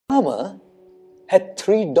Farmer had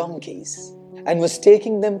 3 donkeys and was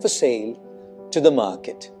taking them for sale to the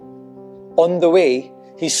market. On the way,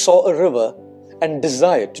 he saw a river and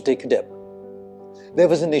desired to take a dip. There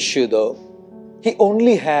was an issue though. He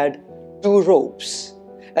only had 2 ropes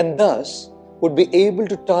and thus would be able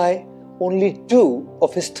to tie only 2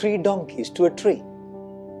 of his 3 donkeys to a tree.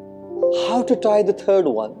 How to tie the third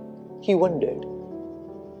one, he wondered.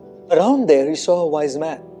 Around there he saw a wise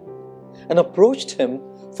man and approached him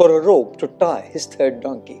for a rope to tie his third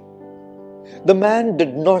donkey. The man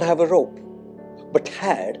did not have a rope, but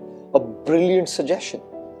had a brilliant suggestion.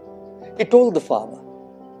 He told the farmer,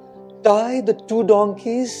 "Tie the 2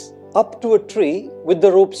 donkeys up to a tree with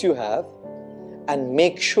the ropes you have and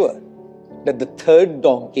make sure that the third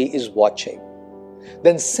donkey is watching.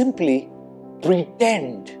 Then simply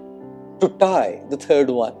pretend to tie the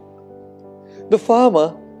third one." The farmer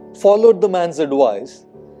followed the man's advice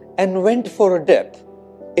and went for a dip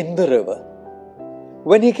in the river.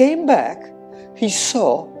 When he came back, he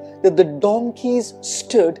saw that the donkeys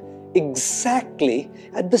stood exactly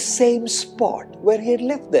at the same spot where he had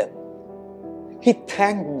left them. He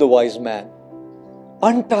thanked the wise man,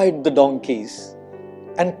 untied the donkeys,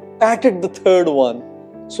 and patted the third one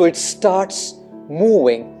so it starts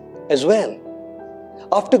moving as well.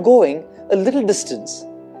 After going a little distance,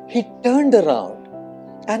 he turned around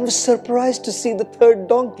and was surprised to see the third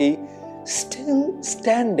donkey still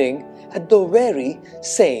standing at the very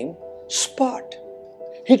same spot.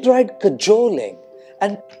 He tried cajoling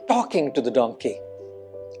and talking to the donkey.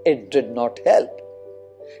 It did not help.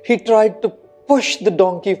 He tried to push the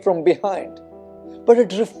donkey from behind, but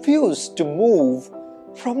it refused to move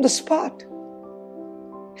from the spot.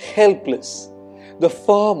 Helpless, the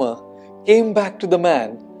farmer came back to the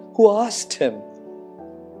man who asked him,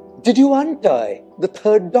 "Did you untie the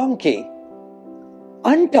third donkey?"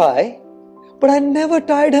 "Untie? But I never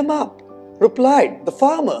tied him up," replied the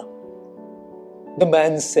farmer. The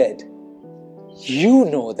man said, "You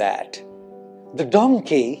know that. The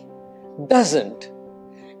donkey doesn't.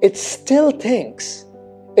 It still thinks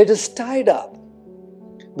it is tied up."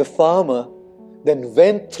 The farmer then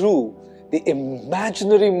went through the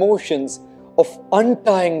imaginary motions of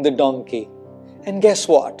untying the donkey. And guess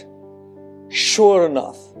what? Sure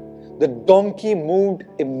enough, the donkey moved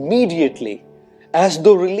immediately as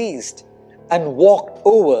though released and walked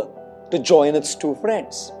over to join its 2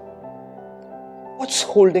 friends. What's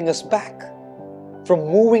holding us back from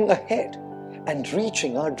moving ahead and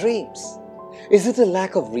reaching our dreams? Is it a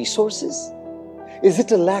lack of resources? Is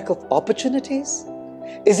it a lack of opportunities?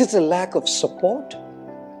 Is it a lack of support?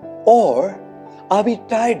 Or are we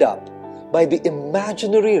tied up by the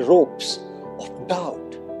imaginary ropes of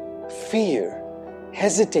doubt, fear,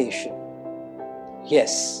 hesitation?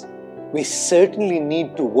 Yes, we certainly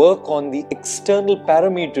need to work on the external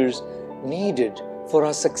parameters needed for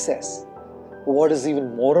our success. What is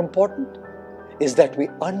even more important is that we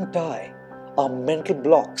untie our mental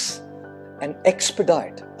blocks and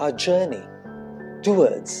expedite our journey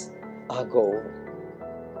towards our goal.